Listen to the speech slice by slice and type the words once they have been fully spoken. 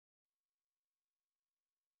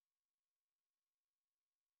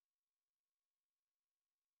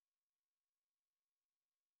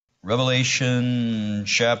Revelation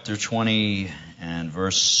chapter 20 and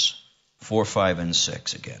verse 4, 5, and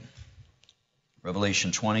 6 again.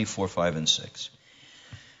 Revelation 20, 4, 5, and 6.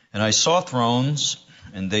 And I saw thrones,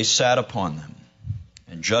 and they sat upon them,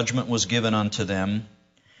 and judgment was given unto them.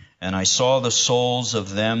 And I saw the souls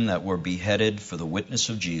of them that were beheaded for the witness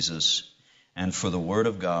of Jesus and for the word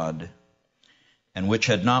of God, and which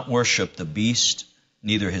had not worshipped the beast,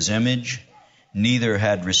 neither his image, neither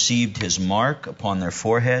had received his mark upon their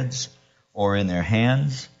foreheads or in their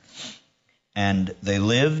hands. And they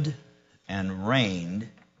lived and reigned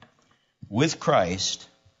with Christ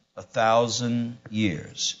 1,000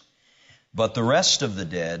 years. But the rest of the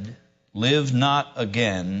dead lived not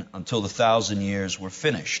again until the 1,000 years were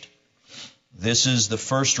finished. This is the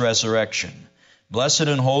first resurrection. Blessed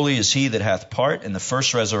and holy is he that hath part in the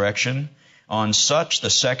first resurrection. On such the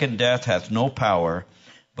second death hath no power,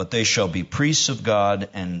 but they shall be priests of God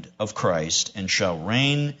and of Christ, and shall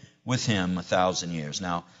reign with him 1,000 years.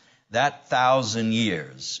 Now, that 1,000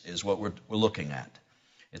 years is what we're looking at.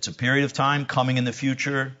 It's a period of time coming in the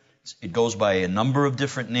future. It goes by a number of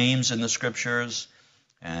different names in the Scriptures,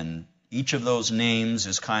 and each of those names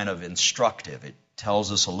is kind of instructive. It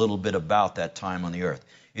tells us a little bit about that time on the earth.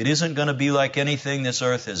 It isn't going to be like anything this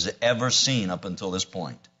earth has ever seen up until this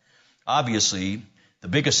point. Obviously, the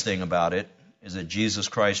biggest thing about it is that Jesus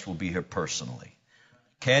Christ will be here personally.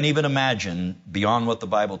 Can't even imagine, beyond what the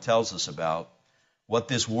Bible tells us about, what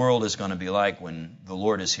this world is going to be like when the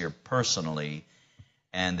Lord is here personally,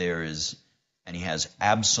 and he has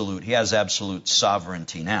absolute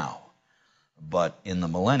sovereignty now. But in the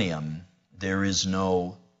millennium, there is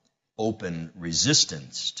no open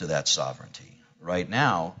resistance to that sovereignty. Right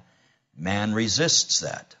now, man resists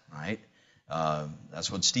that, right?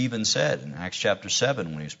 That's what Stephen said in Acts chapter 7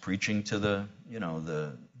 when he was preaching to the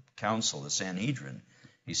council, the Sanhedrin.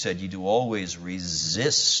 He said, "You do always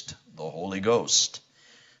resist the Holy Ghost."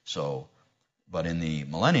 So, but in the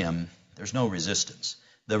millennium, there's no resistance.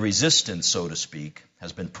 The resistance, so to speak,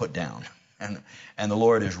 has been put down. And the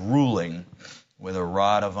Lord is ruling with a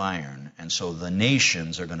rod of iron. And so the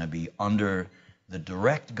nations are going to be under the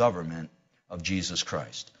direct government of Jesus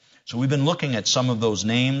Christ. So we've been looking at some of those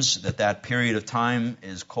names that period of time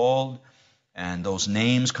is called, and those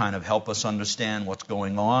names kind of help us understand what's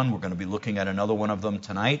going on. We're going to be looking at another one of them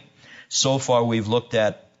tonight. So far we've looked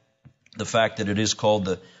at the fact that it is called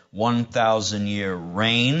the 1,000-year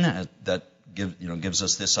reign. That gives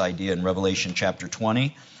us this idea in Revelation chapter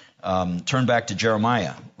 20. Turn back to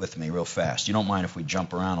Jeremiah with me real fast. You don't mind if we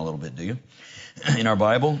jump around a little bit, do you? In our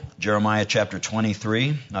Bible, Jeremiah chapter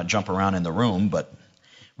 23. Not jump around in the room, but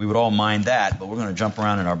we would all mind that, but we're going to jump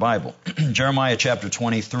around in our Bible. Jeremiah chapter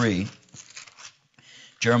 23.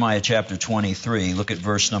 Jeremiah chapter 23, look at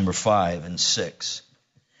verse number 5 and 6.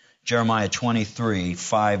 Jeremiah 23,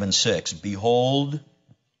 5 and 6. Behold,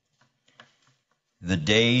 the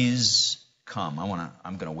days come.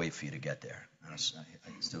 I'm going to wait for you to get there. I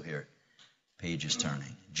can still hear it. Pages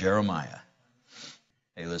turning. Jeremiah.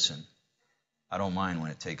 Hey, listen, I don't mind when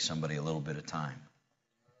it takes somebody a little bit of time.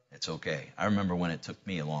 It's okay. I remember when it took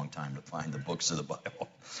me a long time to find the books of the Bible.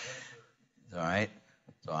 All right?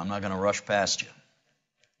 So I'm not going to rush past you.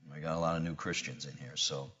 We got a lot of new Christians in here,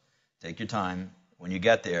 so take your time. When you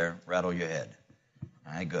get there, rattle your head.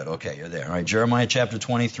 All right, good. Okay, you're there. All right, Jeremiah chapter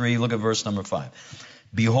 23, look at verse number 5.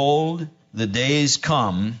 Behold, the days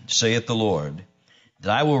come, saith the Lord,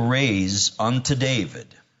 that I will raise unto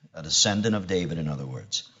David, a descendant of David, in other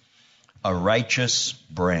words, a righteous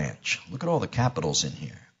branch. Look at all the capitals in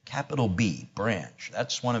here. Capital B, branch.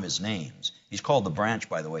 That's one of his names. He's called the branch,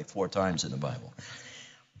 by the way, 4 times in the Bible.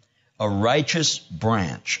 A righteous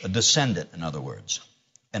branch, a descendant, in other words,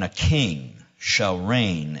 and a king shall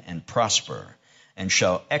reign and prosper, and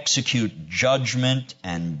shall execute judgment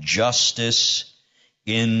and justice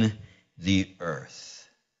in the earth.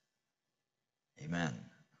 Amen.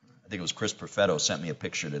 I think it was Chris Perfetto sent me a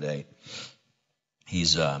picture today.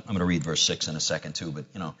 I'm going to read verse 6 in a second too, but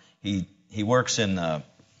he works in the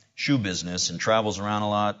shoe business and travels around a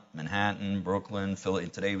lot, Manhattan, Brooklyn,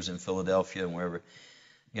 today he was in Philadelphia and wherever.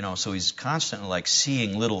 So he's constantly like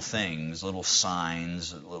seeing little things, little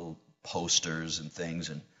signs, little posters and things,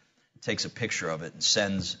 and takes a picture of it and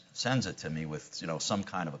sends it to me with, some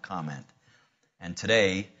kind of a comment. And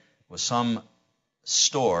today was some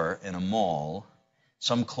store in a mall,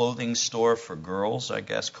 some clothing store for girls, I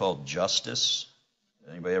guess, called Justice.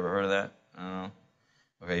 Anybody ever heard of that? I don't know.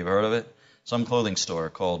 Okay, you've heard of it? Some clothing store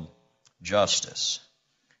called Justice.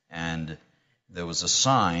 And there was a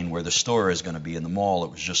sign where the store is going to be in the mall.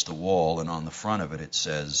 It was just a wall, and on the front of it, it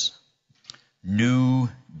says, "New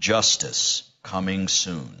Justice coming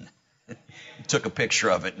soon." took a picture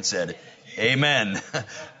of it and said, amen.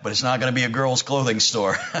 But it's not going to be a girl's clothing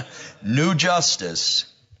store. New justice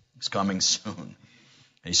is coming soon.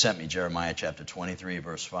 He sent me Jeremiah chapter 23,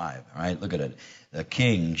 verse 5. All right, look at it. The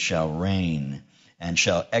king shall reign and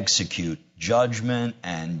shall execute judgment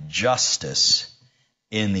and justice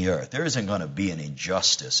in the earth. There isn't going to be any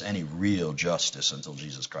justice, any real justice, until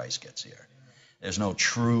Jesus Christ gets here. There's no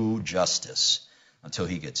true justice until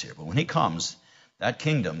he gets here. But when he comes, that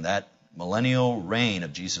kingdom, that millennial reign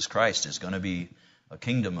of Jesus Christ is going to be a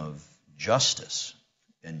kingdom of justice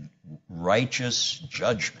and righteous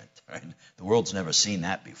judgment. Right? The world's never seen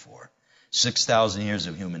that before. 6,000 years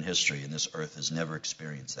of human history, and this earth has never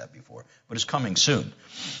experienced that before. But it's coming soon.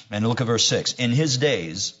 And look at verse 6. In his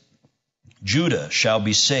days, Judah shall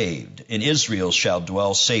be saved, and Israel shall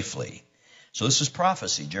dwell safely. So this is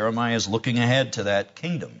prophecy. Jeremiah is looking ahead to that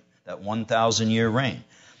kingdom, that 1,000-year reign.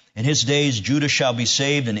 In his days, Judah shall be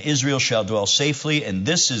saved, and Israel shall dwell safely, and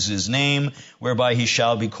this is his name, whereby he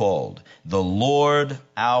shall be called, the Lord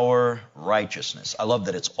our righteousness. I love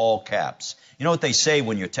that it's all caps. You know what they say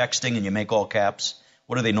when you're texting and you make all caps?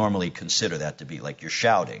 What do they normally consider that to be? Like you're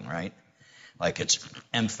shouting, right? Like it's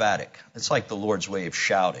emphatic. It's like the Lord's way of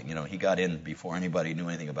shouting. You know, he got in before anybody knew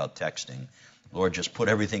anything about texting. Lord just put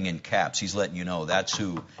everything in caps. He's letting you know that's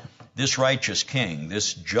who this righteous king,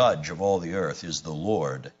 this judge of all the earth is the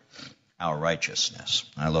Lord, our righteousness.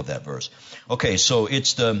 I love that verse. Okay, so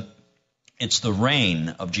it's the reign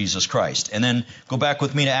of Jesus Christ. And then go back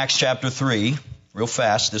with me to Acts chapter 3, real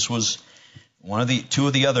fast. This was two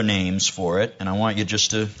of the other names for it, and I want you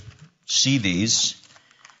just to see these.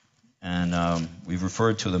 And we've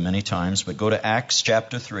referred to them many times, but go to Acts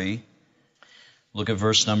chapter 3. Look at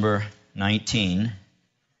verse number 19.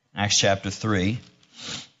 Acts chapter 3.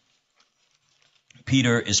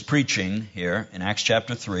 Peter is preaching here in Acts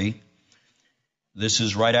chapter 3. This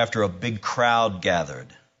is right after a big crowd gathered.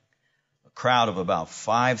 A crowd of about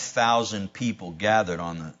 5,000 people gathered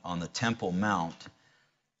on the Temple Mount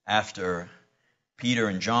after Peter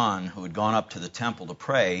and John, who had gone up to the temple to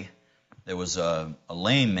pray. There was a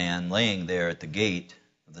lame man laying there at the gate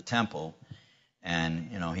of the temple, and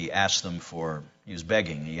he asked them he was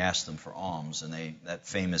begging. He asked them for alms, and that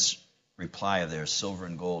famous reply of theirs, silver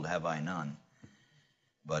and gold have I none,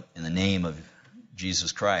 but in the name of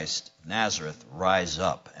Jesus Christ of Nazareth, rise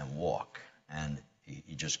up and walk. And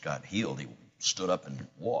he just got healed. He stood up and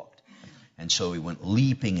walked. And so he went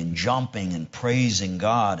leaping and jumping and praising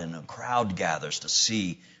God, and a crowd gathers to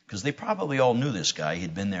see, because they probably all knew this guy.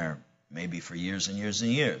 He'd been there maybe for years and years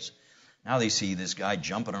and years. Now they see this guy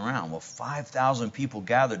jumping around. Well, 5,000 people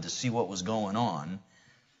gathered to see what was going on.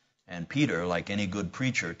 And Peter, like any good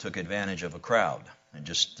preacher, took advantage of a crowd and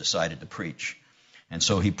just decided to preach. And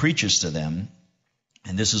so he preaches to them,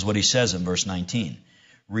 and this is what he says in verse 19.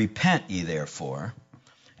 Repent ye therefore,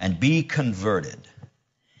 and be converted,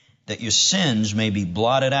 that your sins may be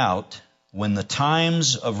blotted out when the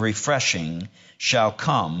times of refreshing shall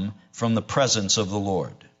come from the presence of the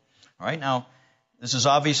Lord. All right, now, this is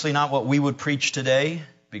obviously not what we would preach today,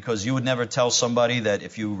 because you would never tell somebody that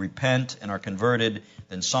if you repent and are converted,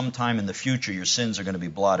 then sometime in the future your sins are going to be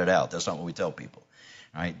blotted out. That's not what we tell people.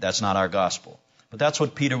 All right, that's not our gospel. But that's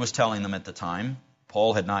what Peter was telling them at the time.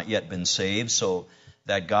 Paul had not yet been saved, so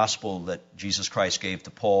that gospel that Jesus Christ gave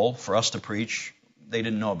to Paul for us to preach, they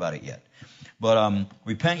didn't know about it yet. But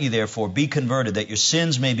repent ye therefore, be converted, that your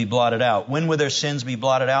sins may be blotted out. When will their sins be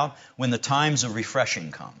blotted out? When the times of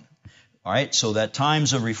refreshing come. All right, so that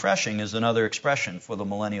times of refreshing is another expression for the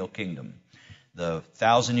millennial kingdom. The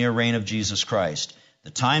 1,000-year reign of Jesus Christ.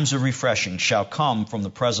 The times of refreshing shall come from the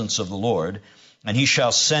presence of the Lord, and he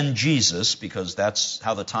shall send Jesus, because that's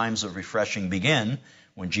how the times of refreshing begin,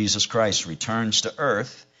 when Jesus Christ returns to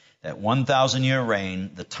earth, that 1,000-year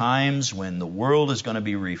reign, the times when the world is going to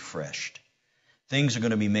be refreshed. Things are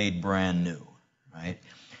going to be made brand new, right?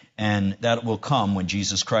 And that will come when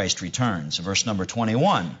Jesus Christ returns. Verse number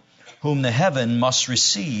 21, whom the heaven must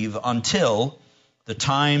receive until the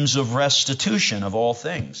times of restitution of all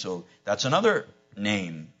things. So that's another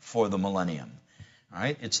name for the millennium. All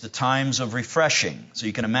right, it's the times of refreshing. So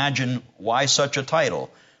you can imagine why such a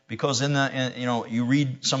title. Because you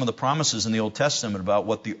read some of the promises in the Old Testament about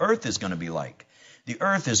what the earth is going to be like. The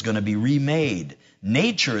earth is going to be remade.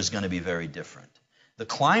 Nature is going to be very different. The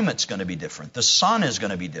climate's going to be different. The sun is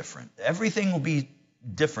going to be different. Everything will be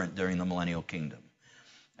different during the millennial kingdom.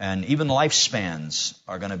 And even lifespans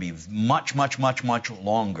are going to be much, much, much, much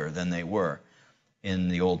longer than they were in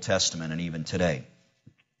the Old Testament and even today.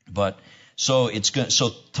 But So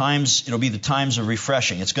it'll be the times of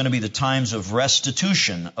refreshing. It's going to be the times of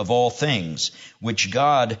restitution of all things, which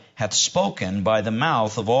God hath spoken by the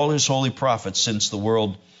mouth of all his holy prophets since the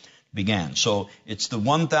world began. So it's the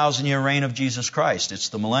 1,000-year reign of Jesus Christ. It's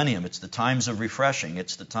the millennium. It's the times of refreshing.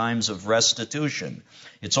 It's the times of restitution.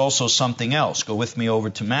 It's also something else. Go with me over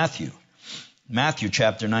to Matthew. Matthew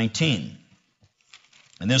chapter 19.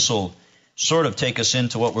 And this will sort of take us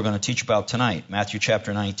into what we're going to teach about tonight. Matthew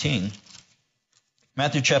chapter 19.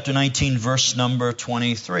 Matthew chapter 19, verse number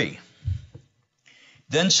 23.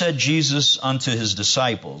 Then said Jesus unto his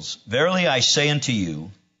disciples, Verily I say unto you,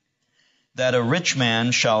 that a rich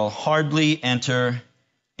man shall hardly enter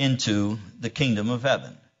into the kingdom of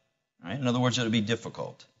heaven. Right? In other words, it would be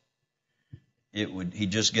difficult.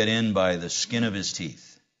 He'd just get in by the skin of his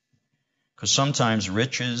teeth. Because sometimes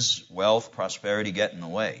riches, wealth, prosperity get in the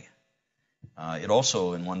way. It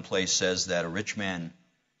also, in one place, says that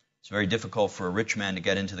it's very difficult for a rich man to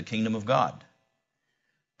get into the kingdom of God.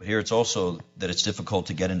 But here it's also that it's difficult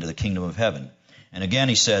to get into the kingdom of heaven. And again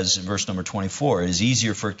he says in verse number 24, It is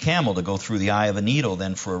easier for a camel to go through the eye of a needle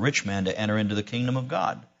than for a rich man to enter into the kingdom of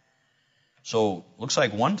God. So looks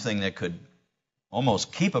like one thing that could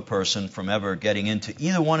almost keep a person from ever getting into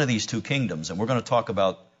either one of these two kingdoms, and we're going to talk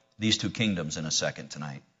about these two kingdoms in a second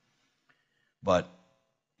tonight, but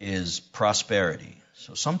is prosperity.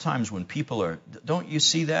 So sometimes when people don't you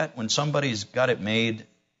see that? When somebody's got it made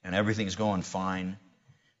and everything's going fine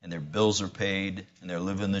and their bills are paid and they're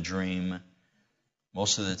living the dream,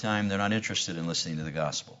 most of the time they're not interested in listening to the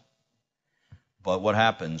gospel. But what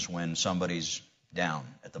happens when somebody's down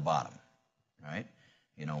at the bottom, right?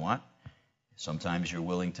 You know what? Sometimes you're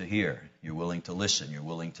willing to hear, you're willing to listen, you're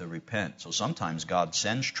willing to repent. So sometimes God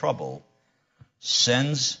sends trouble,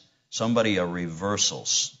 sends somebody a reversal,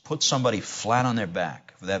 puts somebody flat on their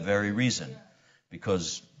back for that very reason,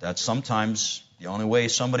 because that's sometimes the only way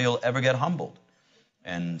somebody will ever get humbled.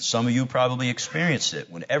 And some of you probably experienced it.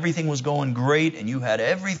 When everything was going great and you had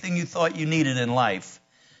everything you thought you needed in life,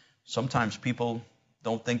 sometimes people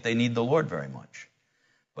don't think they need the Lord very much.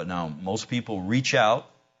 But now most people reach out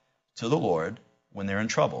to the Lord when they're in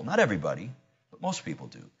trouble. Not everybody, but most people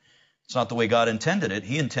do. It's not the way God intended it.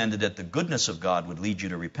 He intended that the goodness of God would lead you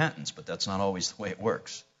to repentance, but that's not always the way it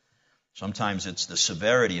works. Sometimes it's the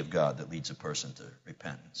severity of God that leads a person to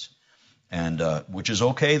repentance. And which is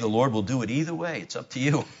okay. The Lord will do it either way. It's up to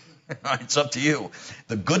you. It's up to you.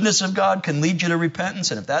 The goodness of God can lead you to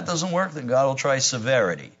repentance, and if that doesn't work, then God will try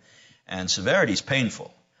severity. And severity is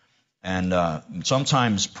painful. And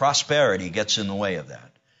sometimes prosperity gets in the way of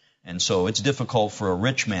that. And so it's difficult for a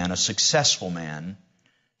rich man, a successful man,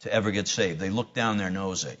 to ever get saved. They look down their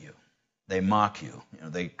nose at you. They mock you.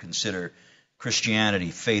 They consider Christianity,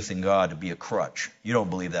 faith in God, to be a crutch. You don't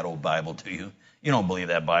believe that old Bible, do you? You don't believe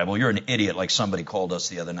that Bible. You're an idiot, like somebody called us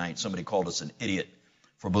the other night. Somebody called us an idiot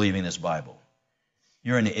for believing this Bible.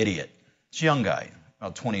 You're an idiot. It's a young guy,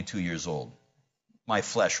 about 22 years old. My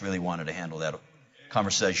flesh really wanted to handle that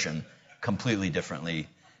conversation completely differently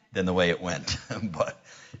than the way it went.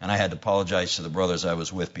 And I had to apologize to the brothers I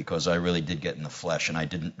was with, because I really did get in the flesh, and I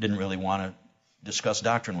didn't really want to discuss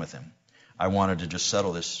doctrine with him. I wanted to just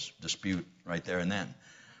settle this dispute right there and then.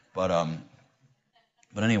 But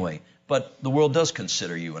anyway, but the world does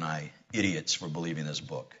consider you and I idiots for believing this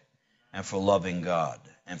book, and for loving God,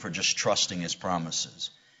 and for just trusting His promises,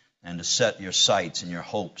 and to set your sights and your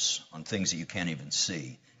hopes on things that you can't even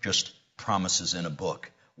see. Just promises in a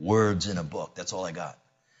book, words in a book. That's all I got.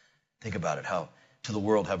 Think about it, to the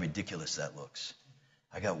world how ridiculous that looks.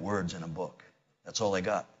 I got words in a book. That's all I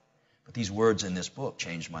got. But these words in this book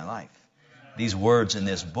changed my life. These words in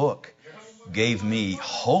this book gave me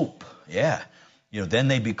hope. Yeah. Then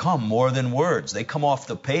they become more than words. They come off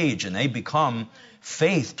the page and they become,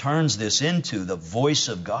 faith turns this into the voice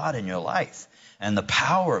of God in your life and the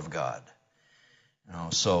power of God.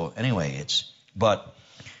 So anyway, but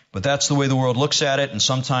that's the way the world looks at it. And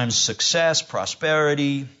sometimes success,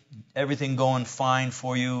 prosperity, everything going fine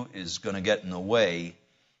for you is going to get in the way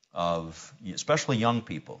of, especially young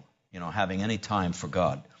people, having any time for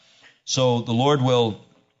God. So the Lord will,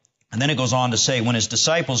 and then it goes on to say, when His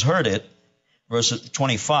disciples heard it, verse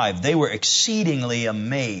 25, they were exceedingly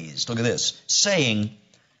amazed. Look at this, saying,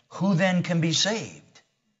 who then can be saved?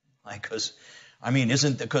 Because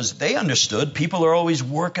they understood people are always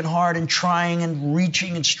working hard and trying and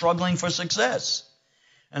reaching and struggling for success.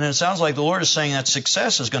 And it sounds like the Lord is saying that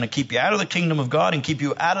success is going to keep you out of the kingdom of God and keep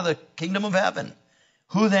you out of the kingdom of heaven.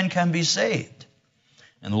 Who then can be saved?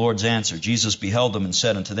 And the Lord's answer, Jesus beheld them and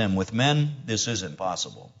said unto them, with men this is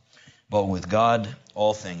impossible, but with God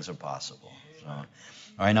all things are possible. So, all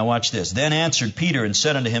right, now watch this. Then answered Peter and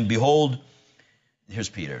said unto him, behold, Here's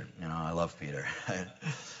Peter. I love Peter.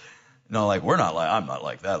 No, I'm not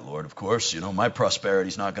like that, Lord, of course. My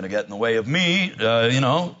prosperity's not going to get in the way of me.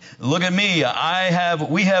 Look at me.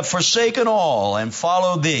 We have forsaken all and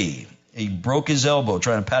followed thee. He broke his elbow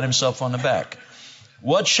trying to pat himself on the back.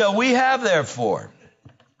 What shall we have therefore?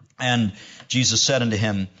 And Jesus said unto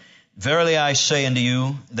him, Verily I say unto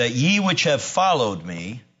you, that ye which have followed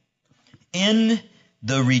me in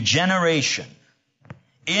the regeneration,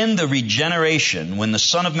 when the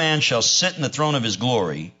Son of Man shall sit in the throne of his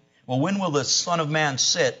glory. Well, when will the Son of Man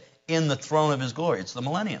sit in the throne of his glory? It's the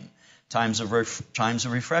millennium. Times of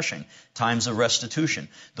refreshing, times of restitution,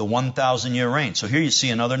 the 1,000-year reign. So here you see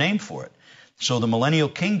another name for it. So the millennial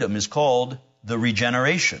kingdom is called the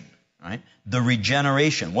regeneration, right? The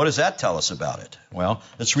regeneration. What does that tell us about it? Well,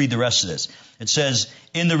 let's read the rest of this. It says,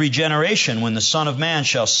 In the regeneration, when the Son of Man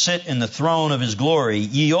shall sit in the throne of his glory,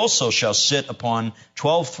 ye also shall sit upon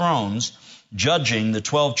 12 thrones, judging the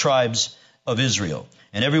 12 tribes of Israel.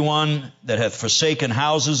 And every one that hath forsaken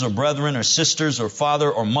houses, or brethren, or sisters, or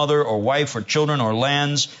father, or mother, or wife, or children, or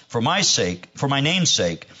lands, for my name's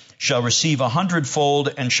sake, shall receive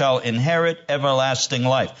 100-fold, and shall inherit everlasting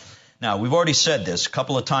life. Now, we've already said this a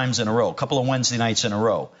couple of times in a row, a couple of Wednesday nights in a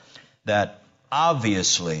row, that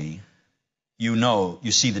obviously,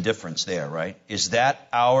 you see the difference there, right? Is that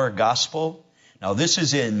our gospel? Now, this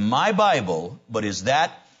is in my Bible, but is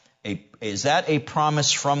that a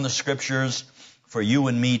promise from the Scriptures for you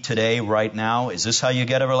and me today, right now? Is this how you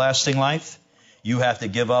get everlasting life? You have to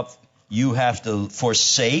give up, you have to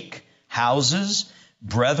forsake houses,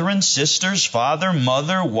 brethren, sisters, father,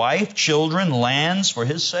 mother, wife, children, lands for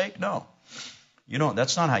His sake? No.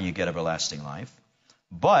 That's not how you get everlasting life.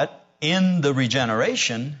 But in the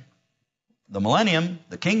regeneration, the millennium,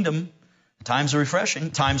 the kingdom, times of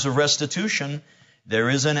refreshing, times of restitution, there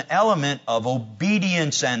is an element of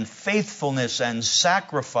obedience and faithfulness and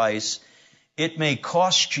sacrifice. It may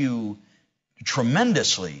cost you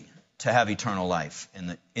tremendously to have eternal life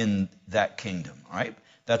in that kingdom, all right?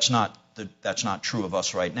 That's not true of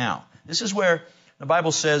us right now. This is where the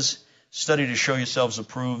Bible says, study to show yourselves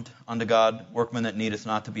approved unto God, workmen that needeth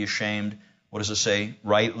not to be ashamed. What does it say?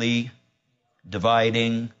 Rightly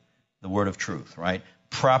dividing the word of truth, right?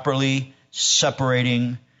 Properly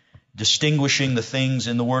separating, distinguishing the things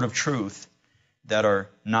in the word of truth that are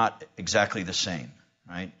not exactly the same,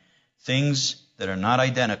 right? Things that are not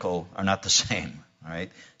identical are not the same, all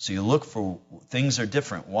right? So you look for things are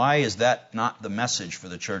different. Why is that not the message for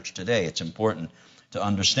the church today? It's important to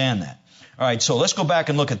understand that. All right, so let's go back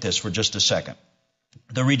and look at this for just a second.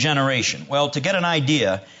 The regeneration. Well, to get an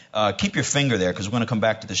idea, keep your finger there because we're going to come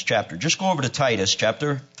back to this chapter. Just go over to Titus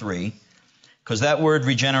chapter 3 because that word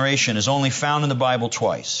regeneration is only found in the Bible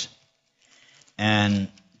twice. And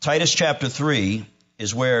Titus chapter 3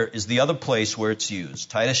 is the other place where it's used.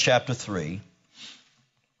 Titus chapter 3,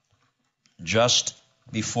 just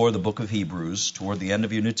before the book of Hebrews, toward the end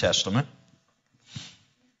of your New Testament.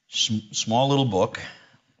 Small little book.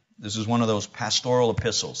 This is one of those pastoral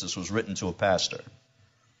epistles. This was written to a pastor.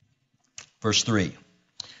 Verse 3.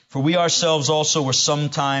 For we ourselves also were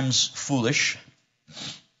sometimes foolish.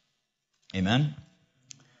 Amen.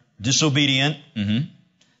 Disobedient.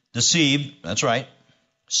 Deceived. That's right.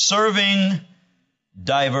 Serving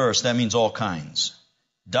diverse, that means all kinds,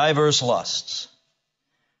 diverse lusts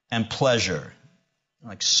and pleasure,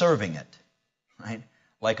 like serving it, right?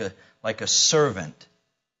 Like a servant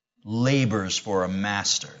labors for a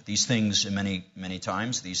master. These things, many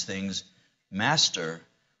times, these things master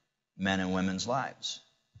men and women's lives.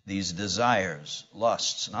 These desires,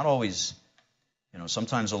 lusts, not always,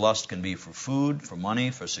 sometimes a lust can be for food, for money,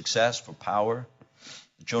 for success, for power.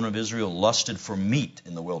 The children of Israel lusted for meat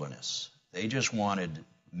in the wilderness. They just wanted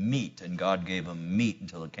meat, and God gave them meat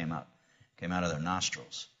until it came out of their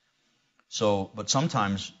nostrils. So, but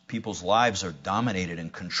sometimes people's lives are dominated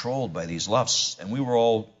and controlled by these lusts, and we were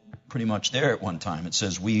all pretty much there at one time. It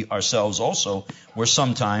says, we ourselves also were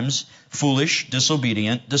sometimes foolish,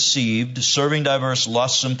 disobedient, deceived, serving diverse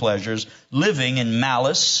lusts and pleasures, living in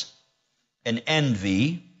malice and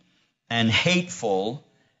envy and hateful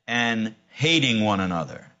and hating one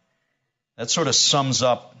another. That sort of sums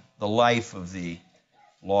up the life of the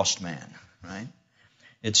lost man, right?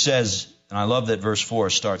 It says, and I love that verse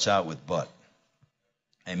 4 starts out with but.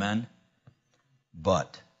 Amen?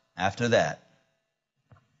 But, after that,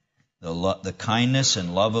 the kindness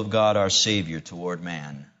and love of God our Saviour toward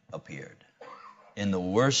man appeared. In the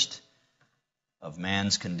worst of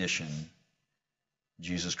man's condition,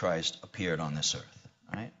 Jesus Christ appeared on this earth,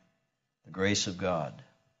 right? The grace of God,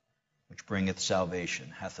 which bringeth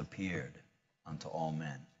salvation, hath appeared unto all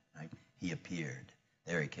men. Right? He appeared.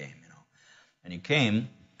 There He came, And he came,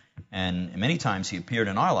 and many times he appeared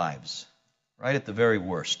in our lives, right at the very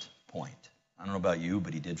worst point. I don't know about you,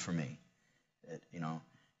 but he did for me.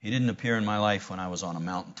 He didn't appear in my life when I was on a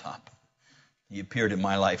mountaintop. He appeared in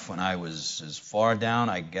my life when I was as far down,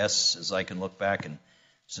 I guess, as I can look back, and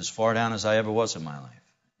it's as far down as I ever was in my life.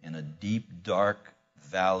 In a deep, dark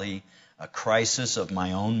valley, a crisis of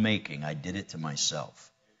my own making. I did it to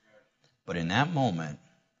myself. But in that moment,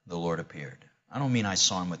 the Lord appeared. I don't mean I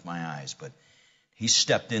saw him with my eyes, but he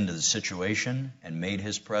stepped into the situation and made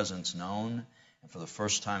his presence known. And for the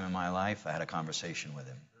first time in my life, I had a conversation with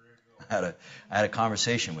him. I had a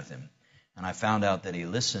conversation with him. And I found out that he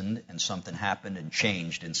listened, and something happened and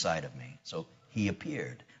changed inside of me. So he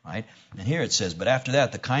appeared, right? And here it says, but after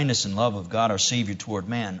that, the kindness and love of God our Savior toward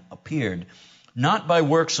man appeared, not by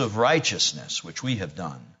works of righteousness, which we have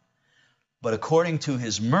done, but according to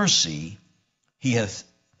his mercy, he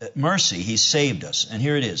saved us. And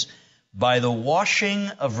here it is, by the washing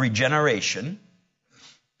of regeneration.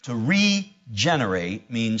 To regenerate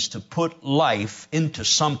means to put life into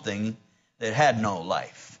something that had no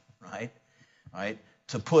life, right?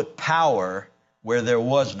 To put power where there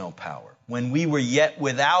was no power. When we were yet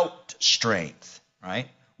without strength, right?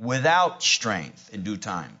 Without strength in due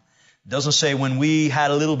time. It doesn't say when we had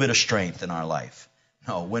a little bit of strength in our life.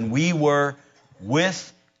 No, when we were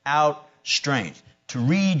without strength. To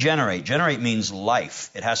regenerate. Generate means life.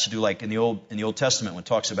 It has to do like in the Old Testament when it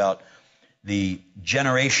talks about the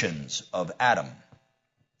generations of Adam.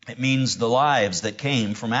 It means the lives that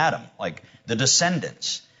came from Adam, like the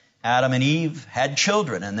descendants. Adam and Eve had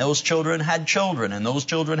children, and those children had children, and those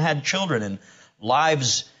children had children, and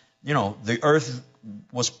lives, the earth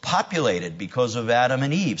was populated because of Adam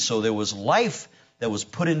and Eve. So there was life that was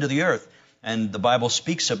put into the earth. And the Bible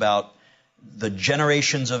speaks about the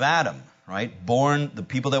generations of Adam, right? The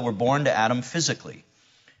people that were born to Adam physically.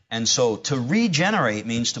 And so to regenerate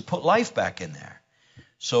means to put life back in there.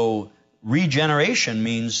 So regeneration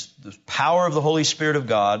means the power of the Holy Spirit of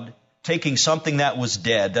God taking something that was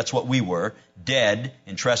dead, that's what we were, dead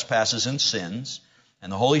in trespasses and sins,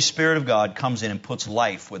 and the Holy Spirit of God comes in and puts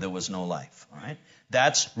life where there was no life. All right?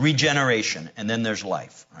 That's regeneration, and then there's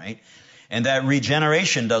life. Right? And that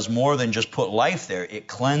regeneration does more than just put life there. It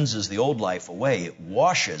cleanses the old life away. It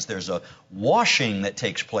washes. There's a washing that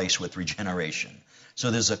takes place with regeneration. So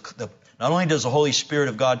not only does the Holy Spirit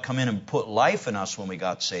of God come in and put life in us when we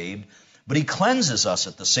got saved, but he cleanses us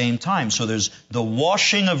at the same time. So there's the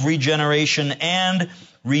washing of regeneration and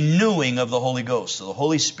renewing of the Holy Ghost. So the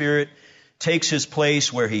Holy Spirit takes his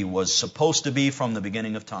place where he was supposed to be from the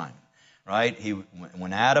beginning of time. Right?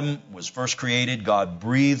 When Adam was first created, God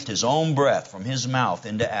breathed his own breath from his mouth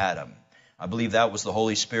into Adam. I believe that was the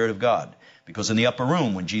Holy Spirit of God. Because in the upper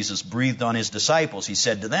room, when Jesus breathed on his disciples, he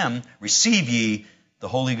said to them, receive ye the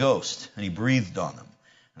Holy Ghost. And he breathed on them.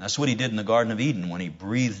 And that's what he did in the Garden of Eden when he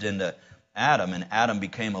breathed into Adam, and Adam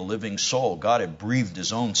became a living soul. God had breathed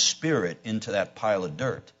his own spirit into that pile of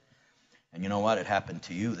dirt. And you know what? It happened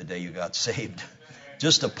to you the day you got saved.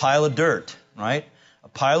 Just a pile of dirt, right? A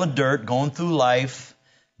pile of dirt going through life,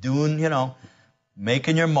 doing,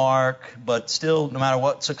 making your mark, but still, no matter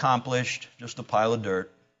what's accomplished, just a pile of dirt.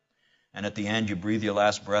 And at the end, you breathe your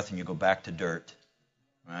last breath and you go back to dirt,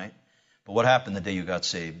 right? But what happened the day you got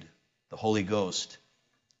saved? The Holy Ghost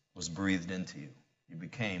was breathed into you. You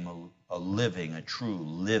became a true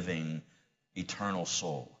living, eternal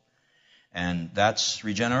soul. And that's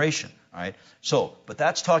regeneration, right? But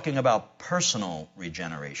that's talking about personal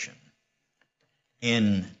regeneration.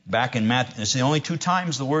 Back in Matthew, it's the only two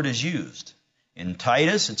times the word is used. In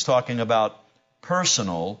Titus, it's talking about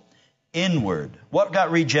personal, inward. What got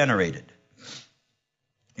regenerated?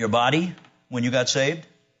 Your body when you got saved?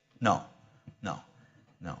 No.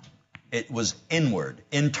 It was inward,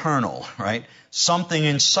 internal, right? Something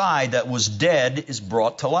inside that was dead is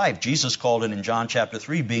brought to life. Jesus called it in John chapter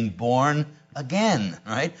 3, being born again,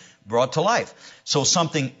 right? Brought to life. So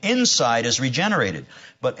something inside is regenerated.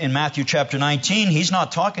 But in Matthew chapter 19, he's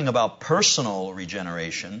not talking about personal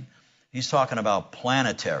regeneration. He's talking about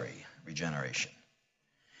planetary regeneration.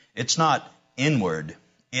 It's not inward.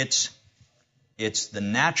 It's the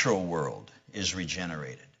natural world is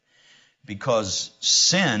regenerated. Because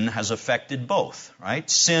sin has affected both, right?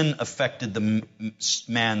 Sin affected the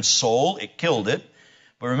man's soul. It killed it.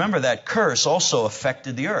 But remember that curse also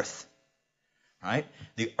affected the earth, right?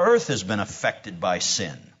 The earth has been affected by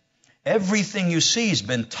sin. Everything you see has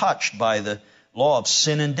been touched by the law of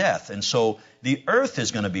sin and death. And so the earth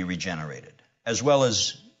is going to be regenerated, as well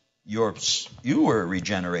as you were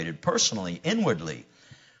regenerated personally, inwardly.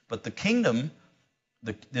 But the kingdom,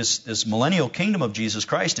 this millennial kingdom of Jesus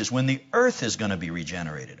Christ is when the earth is going to be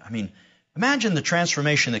regenerated. I mean, Imagine the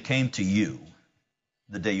transformation that came to you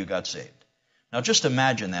the day you got saved. Now just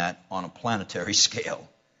imagine that on a planetary scale.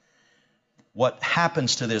 What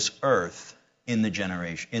happens to this earth in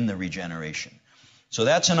the regeneration. So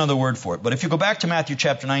that's another word for it. But if you go back to Matthew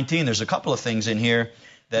chapter 19, there's a couple of things in here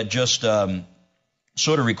that just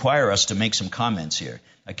sort of require us to make some comments here.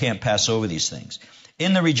 I can't pass over these things.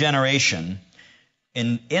 In the regeneration,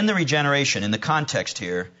 in the context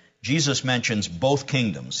here, Jesus mentions both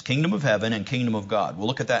kingdoms, kingdom of heaven and kingdom of God. We'll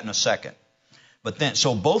look at that in a second. But then,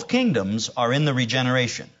 so both kingdoms are in the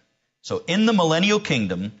regeneration. So in the millennial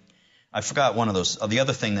kingdom, I forgot one of those. The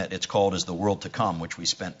other thing that it's called is the world to come, which we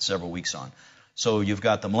spent several weeks on. So you've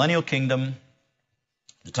got the millennial kingdom,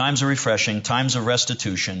 the times of refreshing, times of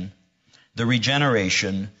restitution, the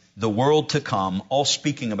regeneration, the world to come, all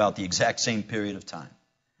speaking about the exact same period of time.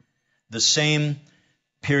 The same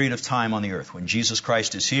period of time on the earth when Jesus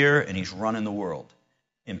Christ is here and he's running the world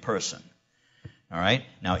in person. All right?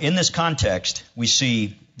 Now, in this context, we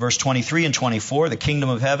see verse 23 and 24, the kingdom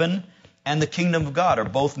of heaven and the kingdom of God are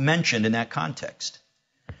both mentioned in that context.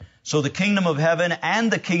 So the kingdom of heaven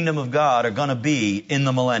and the kingdom of God are going to be in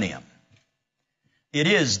the millennium. It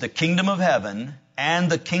is the kingdom of heaven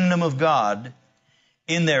and the kingdom of God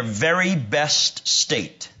in their very best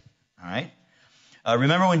state. All right?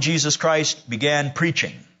 Remember when Jesus Christ began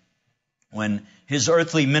preaching, when his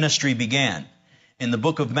earthly ministry began, in the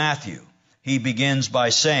book of Matthew, he begins by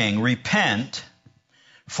saying, "Repent,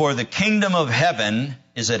 for the kingdom of heaven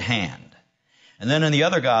is at hand." And then in the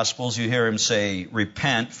other Gospels, you hear him say,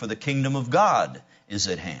 "Repent, for the kingdom of God is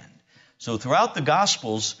at hand." So throughout the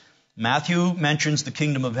Gospels, Matthew mentions the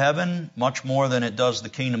kingdom of heaven much more than it does the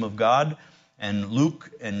kingdom of God. And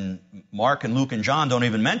Luke and Mark and Luke and John don't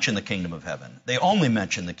even mention the kingdom of heaven. They only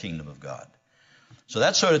mention the kingdom of God. So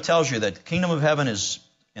that sort of tells you that the kingdom of heaven is,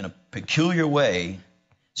 in a peculiar way,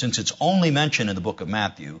 since it's only mentioned in the book of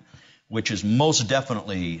Matthew, which is most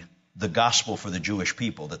definitely the gospel for the Jewish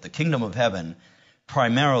people, that the kingdom of heaven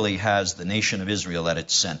primarily has the nation of Israel at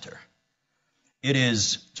its center. It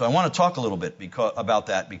is, so I want to talk a little bit about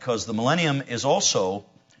that, because the millennium is also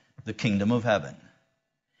the kingdom of heaven.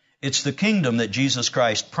 It's the kingdom that Jesus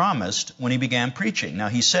Christ promised when he began preaching. Now,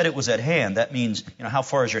 he said it was at hand. That means, how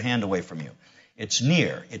far is your hand away from you? It's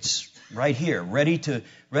near. It's right here, ready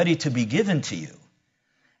to be given to you.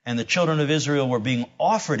 And the children of Israel were being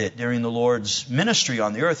offered it during the Lord's ministry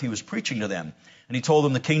on the earth. He was preaching to them. And he told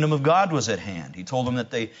them the kingdom of God was at hand. He told them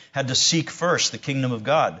that they had to seek first the kingdom of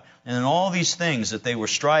God. And then all these things that they were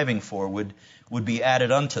striving for would be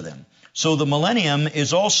added unto them. So the millennium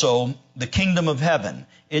is also the kingdom of heaven.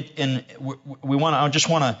 I just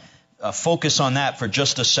want to focus on that for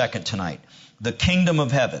just a second tonight. The kingdom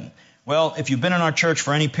of heaven. Well, if you've been in our church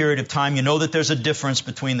for any period of time, you know that there's a difference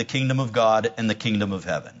between the kingdom of God and the kingdom of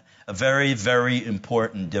heaven. A very, very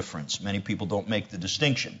important difference. Many people don't make the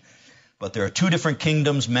distinction. But there are two different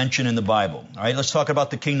kingdoms mentioned in the Bible. All right, let's talk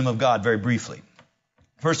about the kingdom of God very briefly.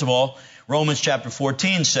 First of all, Romans chapter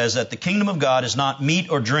 14 says that the kingdom of God is not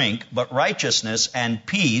meat or drink, but righteousness and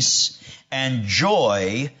peace and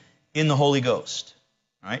joy in the Holy Ghost.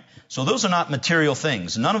 All right? So those are not material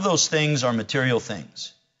things. None of those things are material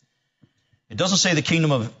things. It doesn't say the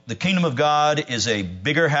kingdom of God is a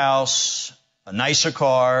bigger house, a nicer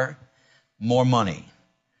car, more money.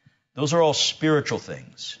 Those are all spiritual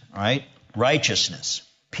things. All right? Righteousness,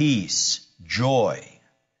 peace, joy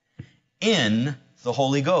in the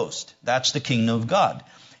Holy Ghost. That's the kingdom of God.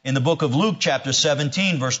 In the book of Luke, chapter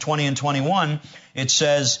 17, verse 20 and 21, it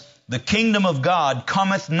says, "The kingdom of God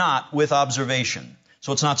cometh not with observation."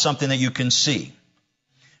 So it's not something that you can see.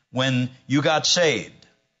 When you got saved,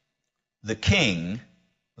 the King,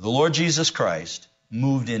 the Lord Jesus Christ,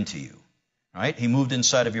 moved into you. Right? He moved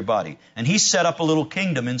inside of your body. And he set up a little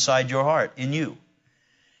kingdom inside your heart, in you.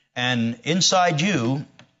 And inside you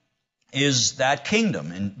is that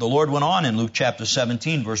kingdom. And the Lord went on in Luke chapter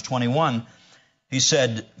 17, verse 21. He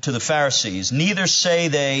said to the Pharisees, neither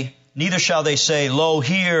shall they say, lo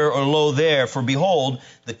here or lo there, for behold,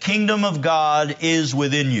 the kingdom of God is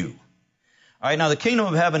within you. All right, now the kingdom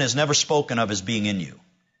of heaven is never spoken of as being in you.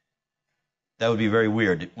 That would be very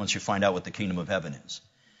weird once you find out what the kingdom of heaven is.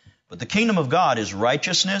 But the kingdom of God is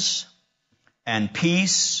righteousness and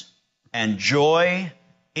peace and joy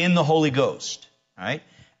in the Holy Ghost. All right?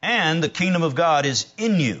 And the kingdom of God is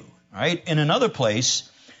in you. All right? In another place,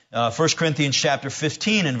 1 Corinthians chapter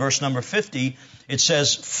 15 and verse number 50, it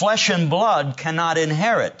says, flesh and blood cannot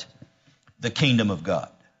inherit the kingdom of God.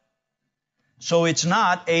 So it's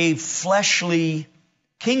not a fleshly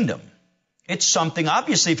kingdom. It's something,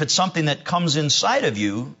 obviously, if it's something that comes inside of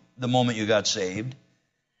you the moment you got saved,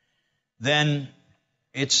 then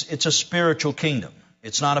It's a spiritual kingdom.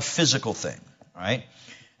 It's not a physical thing, right?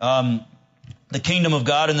 The kingdom of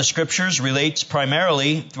God in the Scriptures relates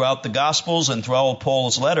primarily, throughout the Gospels and through all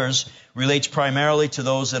Paul's letters, relates primarily to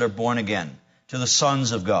those that are born again, to the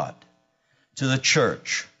sons of God, to the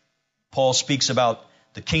church. Paul speaks about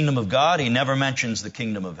the kingdom of God. He never mentions the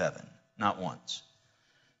kingdom of heaven, not once.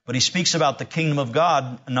 But he speaks about the kingdom of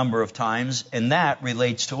God a number of times, and that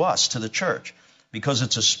relates to us, to the church, because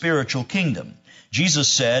it's a spiritual kingdom.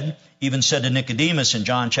 Jesus even said to Nicodemus in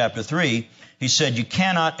John chapter 3, he said, you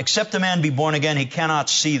cannot, except a man be born again, he cannot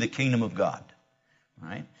see the kingdom of God.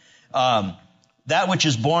 Right? That which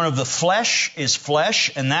is born of the flesh is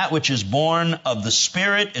flesh, and that which is born of the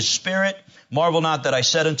Spirit is spirit. Marvel not that I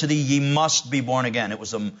said unto thee, ye must be born again. It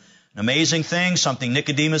was an amazing thing, something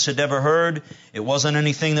Nicodemus had never heard. It wasn't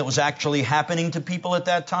anything that was actually happening to people at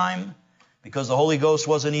that time, because the Holy Ghost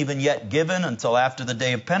wasn't even yet given until after the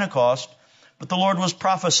day of Pentecost. But the Lord was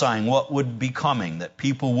prophesying what would be coming, that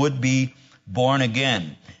people would be born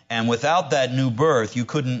again. And without that new birth, you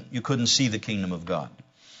couldn't see the kingdom of God.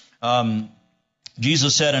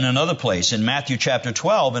 Jesus said in another place, in Matthew chapter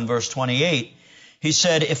 12 and verse 28, he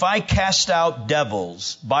said, if I cast out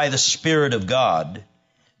devils by the Spirit of God,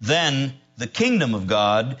 then the kingdom of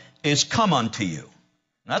God is come unto you.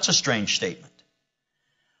 That's a strange statement.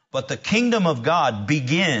 But the kingdom of God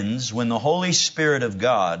begins when the Holy Spirit of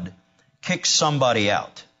God kicks somebody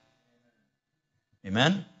out.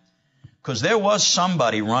 Amen? Because there was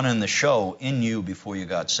somebody running the show in you before you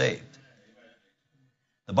got saved.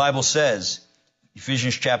 The Bible says,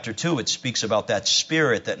 Ephesians chapter 2, it speaks about that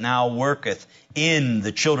spirit that now worketh in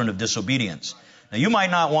the children of disobedience. Now, you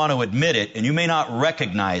might not want to admit it, and you may not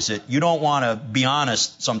recognize it. You don't want to be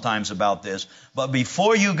honest sometimes about this. But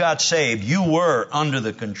before you got saved, you were under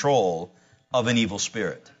the control of an evil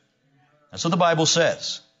spirit. That's what the Bible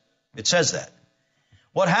says. It says that.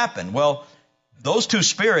 What happened? Well, those two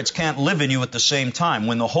spirits can't live in you at the same time.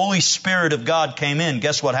 When the Holy Spirit of God came in,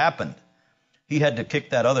 guess what happened? He had to kick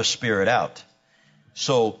that other spirit out.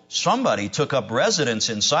 So somebody took up residence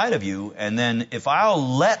inside of you, and then if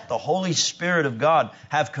I'll let the Holy Spirit of God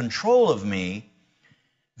have control of me,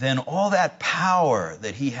 then all that power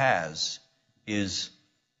that He has is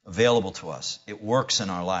available to us. It works in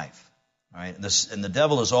our life. Right? And the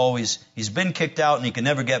devil is always, he's been kicked out and he can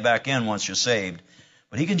never get back in once you're saved.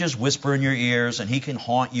 But he can just whisper in your ears, and he can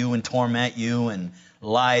haunt you and torment you and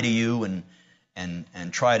lie to you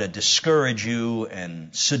and try to discourage you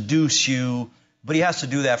and seduce you. But he has to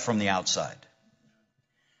do that from the outside.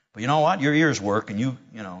 But you know what? Your ears work, and you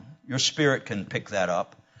know, your spirit can pick that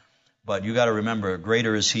up. But you got to remember,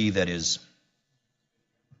 greater is He that is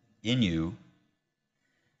in you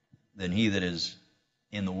than he that is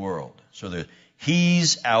in the world. So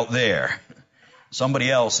He's out there. Somebody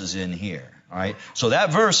else is in here. All right? So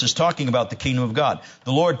that verse is talking about the kingdom of God.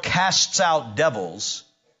 The Lord casts out devils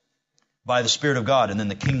by the Spirit of God, and then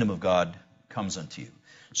the kingdom of God comes unto you.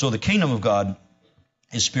 So the kingdom of God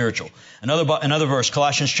is spiritual. Another verse,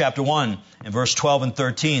 Colossians chapter 1 and verse 12 and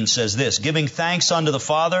 13 says this, giving thanks unto the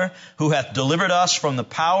Father who hath delivered us from the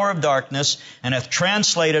power of darkness and hath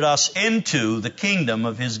translated us into the kingdom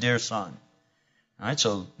of His dear Son. All right,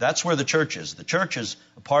 so that's where the church is. The church is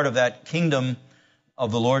a part of that kingdom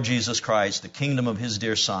of the Lord Jesus Christ, the kingdom of His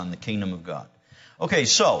dear Son, the kingdom of God. Okay,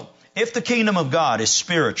 so if the kingdom of God is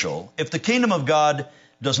spiritual, if the kingdom of God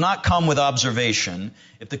does not come with observation,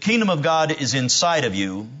 if the kingdom of God is inside of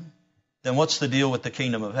you, then what's the deal with the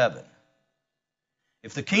kingdom of heaven?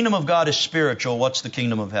 If the kingdom of God is spiritual, what's the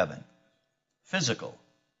kingdom of heaven? Physical.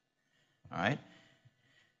 All right?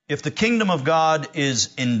 If the kingdom of God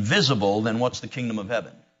is invisible, then what's the kingdom of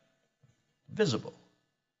heaven? Visible.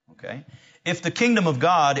 Okay? If the kingdom of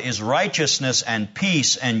God is righteousness and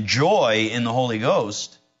peace and joy in the Holy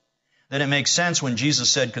Ghost, then it makes sense when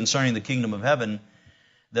Jesus said concerning the kingdom of heaven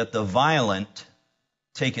that the violent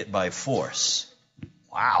take it by force.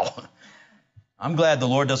 Wow. I'm glad the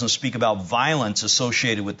Lord doesn't speak about violence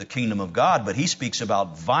associated with the kingdom of God, but He speaks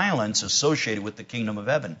about violence associated with the kingdom of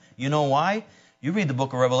heaven. You know why? You read the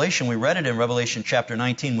book of Revelation. We read it in Revelation chapter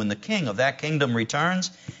 19. When the king of that kingdom returns,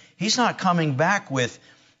 he's not coming back with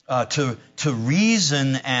to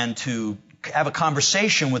reason and to have a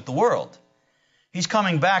conversation with the world. He's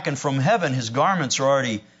coming back, and from heaven his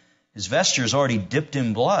vesture is already dipped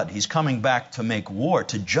in blood. He's coming back to make war,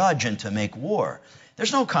 to judge and to make war.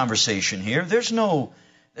 There's no conversation here. There's no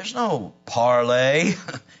parlay.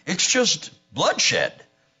 It's just bloodshed.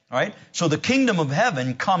 All right? So the kingdom of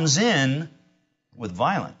heaven comes in with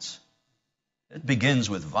violence. It begins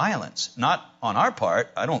with violence. Not on our part.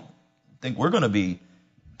 I don't think we're going to be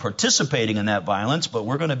participating in that violence, but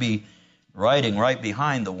we're going to be riding right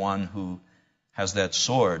behind the one who has that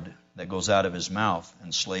sword that goes out of his mouth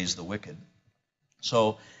and slays the wicked.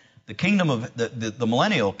 So the kingdom of the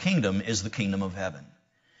millennial kingdom is the kingdom of heaven.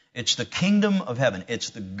 It's the kingdom of heaven.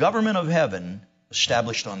 It's the government of heaven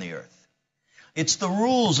established on the earth. It's the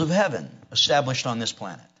rules of heaven established on this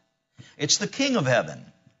planet. It's the king of heaven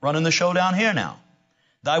running the show down here now.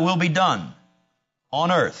 Thy will be done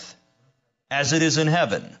on earth as it is in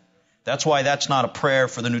heaven. That's why that's not a prayer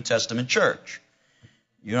for the New Testament church.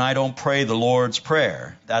 You and I don't pray the Lord's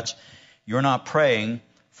Prayer. You're not praying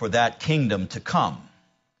for that kingdom to come.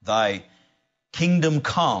 Thy kingdom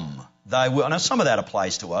come, thy will. Now some of that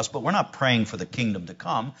applies to us, but we're not praying for the kingdom to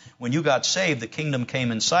come. When you got saved, the kingdom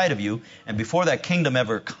came inside of you, and before that kingdom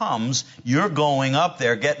ever comes, you're going up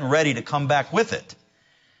there getting ready to come back with it.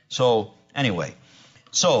 So, anyway.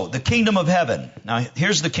 So, the kingdom of heaven. Now,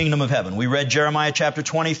 here's the kingdom of heaven. We read Jeremiah chapter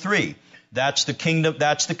 23. That's the kingdom,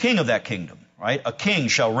 that's the king of that kingdom, right? A king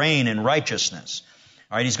shall reign in righteousness.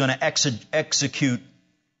 All right, he's going to execute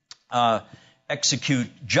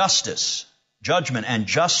justice, judgment and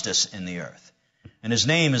justice in the earth. And his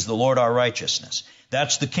name is the Lord our righteousness.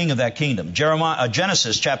 That's the king of that kingdom.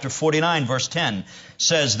 Genesis chapter 49 verse 10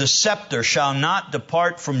 says, the scepter shall not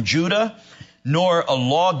depart from Judah, nor a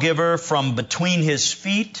lawgiver from between his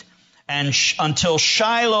feet, and until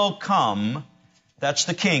Shiloh come, that's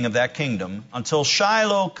the king of that kingdom, until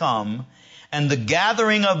Shiloh come, and the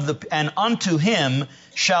gathering of and unto him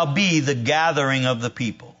shall be the gathering of the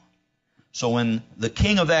people. So when the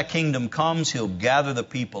king of that kingdom comes, he'll gather the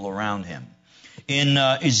people around him. In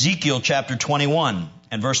Ezekiel chapter 21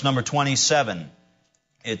 and verse number 27,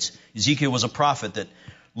 Ezekiel was a prophet that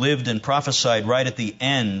lived and prophesied right at the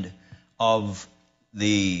end of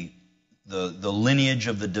the lineage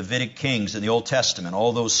of the Davidic kings in the Old Testament.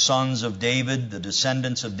 All those sons of David, the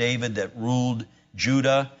descendants of David that ruled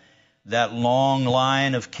Judah, that long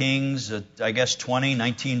line of kings, I guess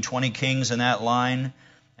 20 kings in that line.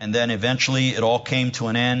 And then eventually it all came to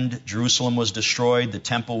an end. Jerusalem was destroyed, the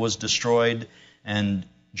temple was destroyed, and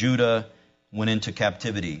Judah went into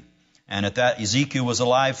captivity. And at that, Ezekiel was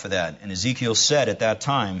alive for that. And Ezekiel said at that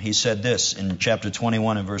time, he said this in chapter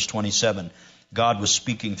 21 and verse 27. God was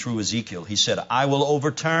speaking through Ezekiel. He said, I will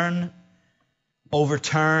overturn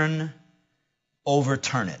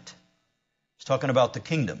it. He's talking about the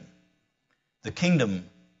kingdom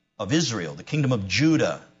of Israel, the kingdom of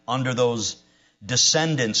Judah under those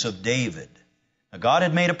descendants of David. Now, God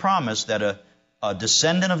had made a promise that a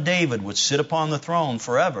descendant of David would sit upon the throne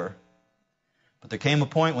forever. But there came a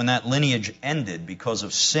point when that lineage ended because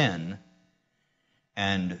of sin,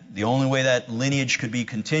 and the only way that lineage could be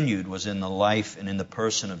continued was in the life and in the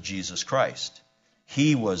person of Jesus Christ.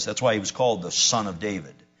 That's why he was called the Son of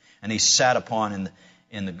David. And he sat upon,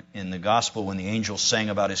 in the gospel, when the angels sang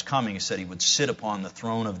about his coming, he said he would sit upon the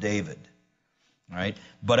throne of David. All right?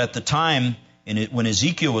 But at the time, when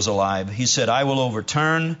Ezekiel was alive, he said, I will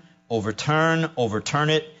overturn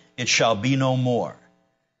it, it shall be no more.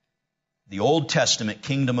 The Old Testament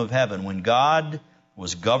kingdom of heaven, when God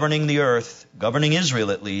was governing the earth, governing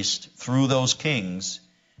Israel at least, through those kings,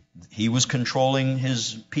 he was controlling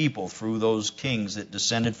his people through those kings that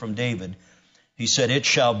descended from David. He said, it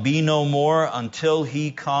shall be no more until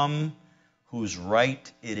he come whose right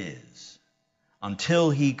it is.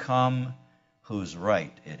 Until he come whose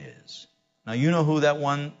right it is. Now you know who that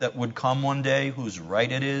one that would come one day whose right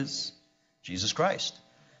it is? Jesus Christ.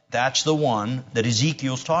 That's the one that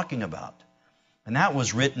Ezekiel's talking about. And that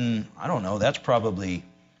was written, I don't know, that's probably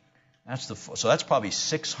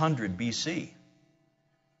 600 BC.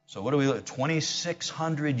 So what do we look at?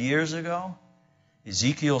 2,600 years ago?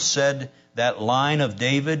 Ezekiel said that line of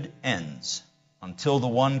David ends until the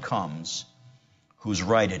one comes whose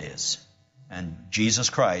right it is. And Jesus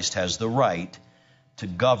Christ has the right to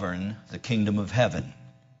govern the kingdom of heaven.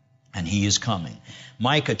 And he is coming.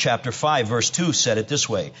 Micah chapter 5 verse 2 said it this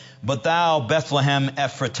way. But thou, Bethlehem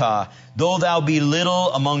Ephratah, though thou be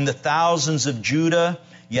little among the thousands of Judah,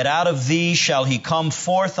 yet out of thee shall he come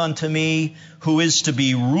forth unto me, who is to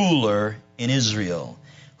be ruler in Israel,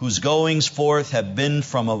 whose goings forth have been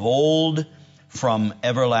from of old, from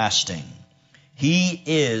everlasting. He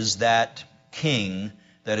is that king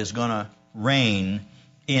that is going to reign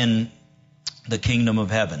in the kingdom of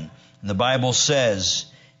heaven. And the Bible says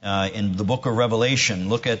in the book of Revelation,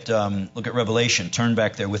 look at Revelation. Turn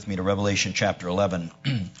back there with me to Revelation chapter 11.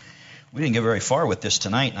 We didn't get very far with this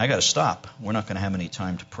tonight, and I got to stop. We're not going to have any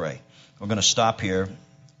time to pray. We're going to stop here.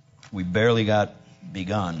 We barely got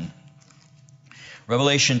begun.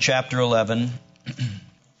 Revelation chapter 11.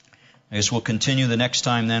 I guess we'll continue the next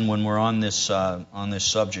time then when we're on this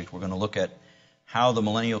subject. We're going to look at how the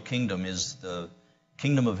millennial kingdom is the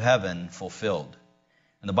kingdom of heaven fulfilled.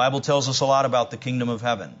 And the Bible tells us a lot about the kingdom of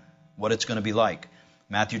heaven, what it's going to be like.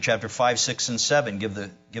 Matthew chapter 5, 6, and 7 give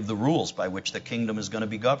the rules by which the kingdom is going to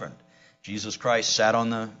be governed. Jesus Christ sat on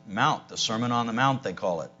the Mount, the Sermon on the Mount they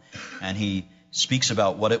call it, and he speaks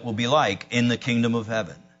about what it will be like in the kingdom of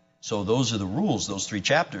heaven. So those are the rules. Those 3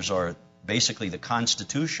 chapters are basically the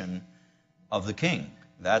constitution of the king.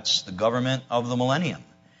 That's the government of the millennium.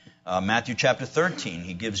 Matthew chapter 13,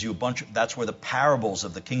 he gives you that's where the parables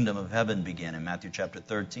of the kingdom of heaven begin, in Matthew chapter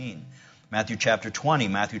 13. Matthew chapter 20,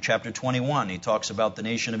 Matthew chapter 21, he talks about the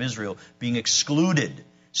nation of Israel being excluded,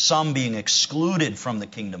 some being excluded from the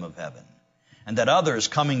kingdom of heaven, and that others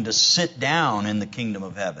coming to sit down in the kingdom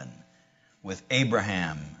of heaven with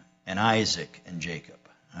Abraham and Isaac and Jacob.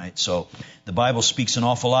 All right, so the Bible speaks an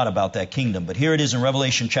awful lot about that kingdom. But here it is in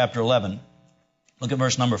Revelation chapter 11. Look at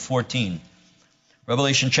verse number 14.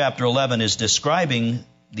 Revelation chapter 11 is describing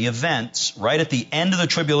the events right at the end of the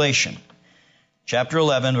tribulation. Chapter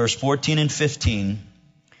 11, verse 14 and 15,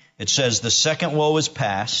 it says, "The second woe is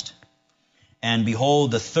past, and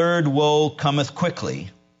behold, the third woe cometh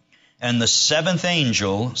quickly, and the 7th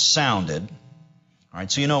angel sounded." All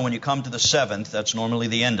right, so you know when you come to the 7th, that's normally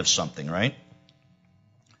the end of something, right?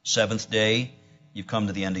 7th day, you've come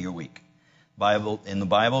to the end of your week. In the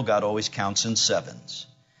Bible, God always counts in 7s.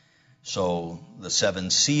 So the 7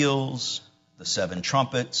 seals, the 7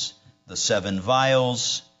 trumpets, the 7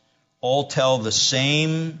 vials, all tell the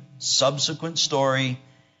same subsequent story,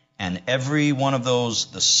 and every one of those,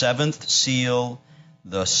 the 7th seal,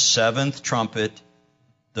 the 7th trumpet,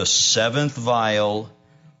 the 7th vial,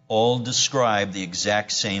 all describe the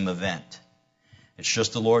exact same event. It's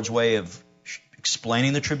just the Lord's way of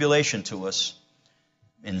explaining the tribulation to us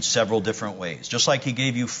in several different ways. Just like he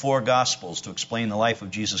gave you 4 Gospels to explain the life of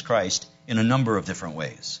Jesus Christ in a number of different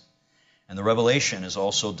ways. And the Revelation is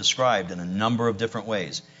also described in a number of different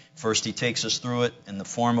ways. First, he takes us through it in the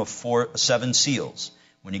form of 7 seals.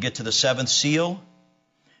 When you get to the 7th seal,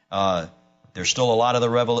 there's still a lot of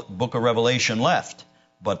the book of Revelation left.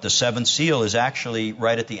 But the 7th seal is actually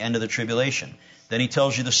right at the end of the tribulation. Then he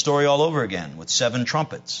tells you the story all over again with 7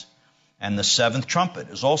 trumpets. And the 7th trumpet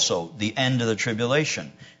is also the end of the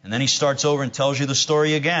tribulation. And then he starts over and tells you the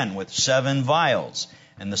story again with 7 vials.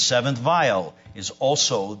 And the 7th vial is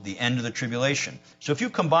also the end of the tribulation. So if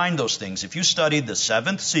you combine those things, if you studied the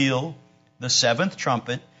 7th seal, the 7th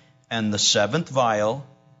trumpet, and the 7th vial,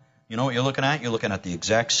 you know what you're looking at? You're looking at the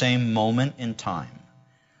exact same moment in time.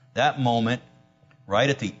 That moment,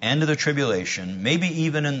 right at the end of the tribulation, maybe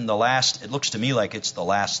even in the last, it looks to me like it's the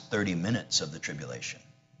last 30 minutes of the tribulation.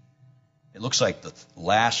 It looks like the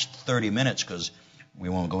last 30 minutes, because we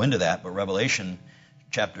won't go into that, but Revelation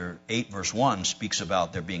chapter 8, verse 1 speaks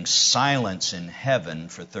about there being silence in heaven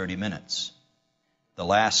for 30 minutes. The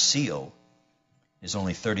last seal is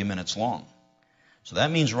only 30 minutes long. So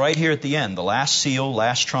that means right here at the end, the last seal,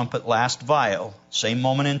 last trumpet, last vial, same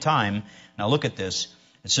moment in time. Now look at this.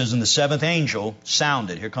 It says, "And the 7th angel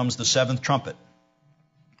sounded." Here comes the 7th trumpet.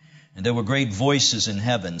 "And there were great voices in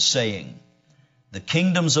heaven saying, The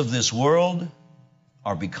kingdoms of this world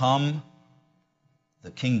are become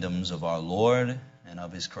the kingdoms of our Lord and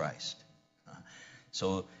of his Christ."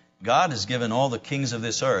 So God has given all the kings of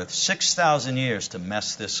this earth 6,000 years to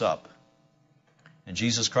mess this up. And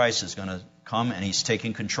Jesus Christ is going to come, and he's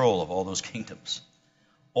taking control of all those kingdoms.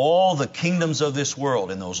 All the kingdoms of this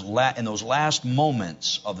world in those last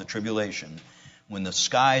moments of the tribulation, when the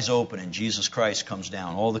skies open and Jesus Christ comes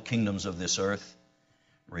down, all the kingdoms of this earth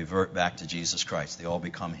revert back to Jesus Christ. They all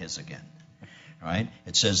become his again. Right?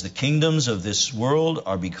 It says, "The kingdoms of this world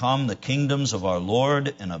are become the kingdoms of our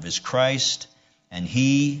Lord and of his Christ, and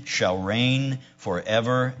he shall reign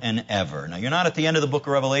forever and ever." Now, you're not at the end of the book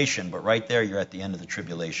of Revelation, but right there you're at the end of the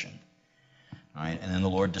tribulation. All right? And then the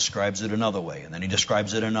Lord describes it another way, and then he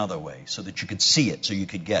describes it another way, so that you could see it, so you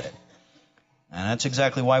could get it. And that's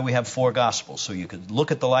exactly why we have 4 Gospels, so you could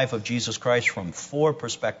look at the life of Jesus Christ from 4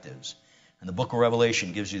 perspectives. And the book of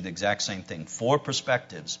Revelation gives you the exact same thing, 4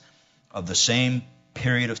 perspectives of the same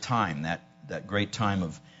period of time, that great time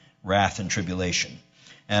of wrath and tribulation.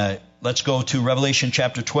 Let's go to Revelation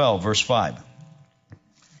chapter 12, verse 5.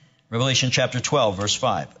 Revelation chapter 12, verse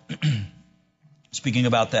 5. Speaking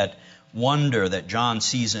about that wonder that John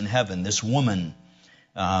sees in heaven, this woman,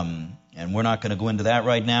 and we're not going to go into that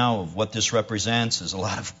right now, of what this represents. There's a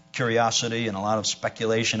lot of curiosity and a lot of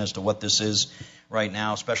speculation as to what this is right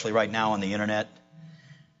now, especially right now on the internet.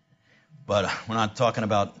 But we're not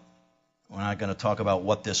going to talk about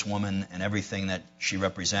what this woman and everything that she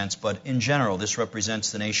represents, but in general, this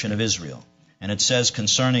represents the nation of Israel. And it says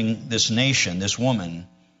concerning this nation, this woman,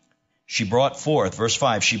 She brought forth, verse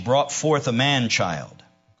 5, she brought forth a man-child.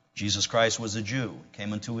 Jesus Christ was a Jew,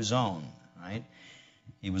 came unto his own, right?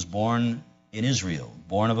 He was born in Israel,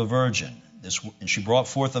 born of a virgin. And she brought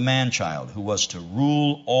forth a man-child who was to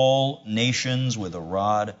rule all nations with a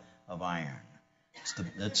rod of iron.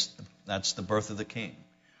 That's the birth of the King.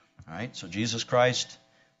 All right? So Jesus Christ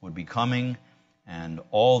would be coming, and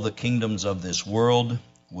all the kingdoms of this world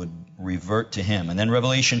would revert to him. And then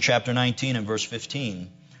Revelation chapter 19 and verse 15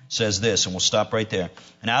 says this, and we'll stop right there.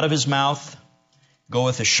 And out of his mouth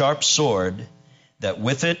goeth a sharp sword, that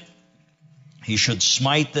with it he should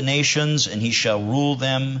smite the nations, and he shall rule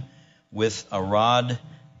them with a rod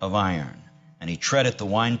of iron. And he treadeth the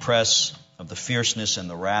winepress of the fierceness and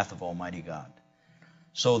the wrath of Almighty God.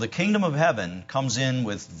 So the kingdom of heaven comes in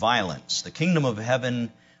with violence. The kingdom of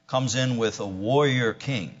heaven comes in with a warrior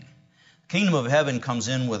king. The kingdom of heaven comes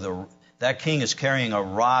in with that king is carrying a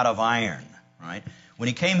rod of iron, right? When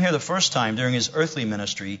he came here the first time during his earthly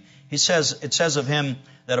ministry, it says of him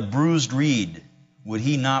that a bruised reed would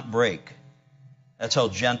he not break. That's how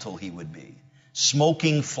gentle he would be.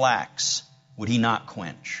 Smoking flax would he not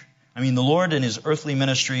quench. I mean, the Lord in his earthly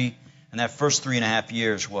ministry in that first 3.5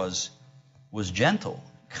 years was gentle,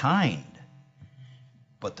 kind.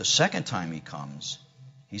 But the second time he comes,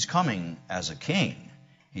 he's coming as a king.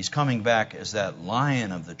 He's coming back as that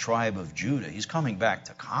Lion of the tribe of Judah. He's coming back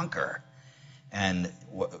to conquer. And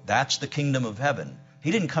that's the kingdom of heaven.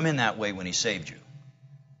 He didn't come in that way when he saved you.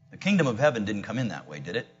 The kingdom of heaven didn't come in that way,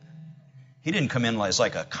 did it? He didn't come in as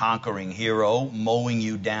like a conquering hero, mowing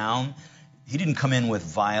you down. He didn't come in with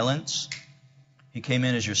violence. He came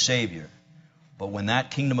in as your Savior. But when that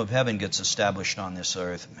kingdom of heaven gets established on this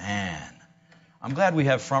earth, man, I'm glad we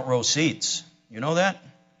have front row seats. You know that?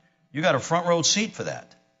 You got a front row seat for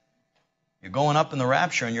that. You're going up in the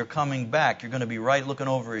rapture and you're coming back. You're going to be right looking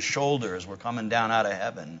over his shoulder as we're coming down out of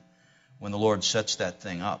heaven when the Lord sets that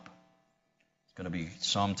thing up. It's going to be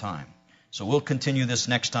some time. So we'll continue this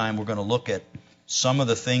next time. We're going to look at some of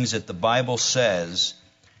the things that the Bible says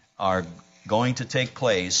are going to take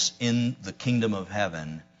place in the kingdom of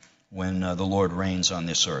heaven when the Lord reigns on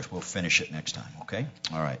this earth. We'll finish it next time, okay?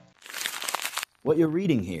 All right. What you're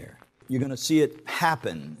reading here, you're going to see it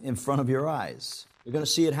happen in front of your eyes. You're going to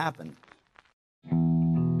see it happen.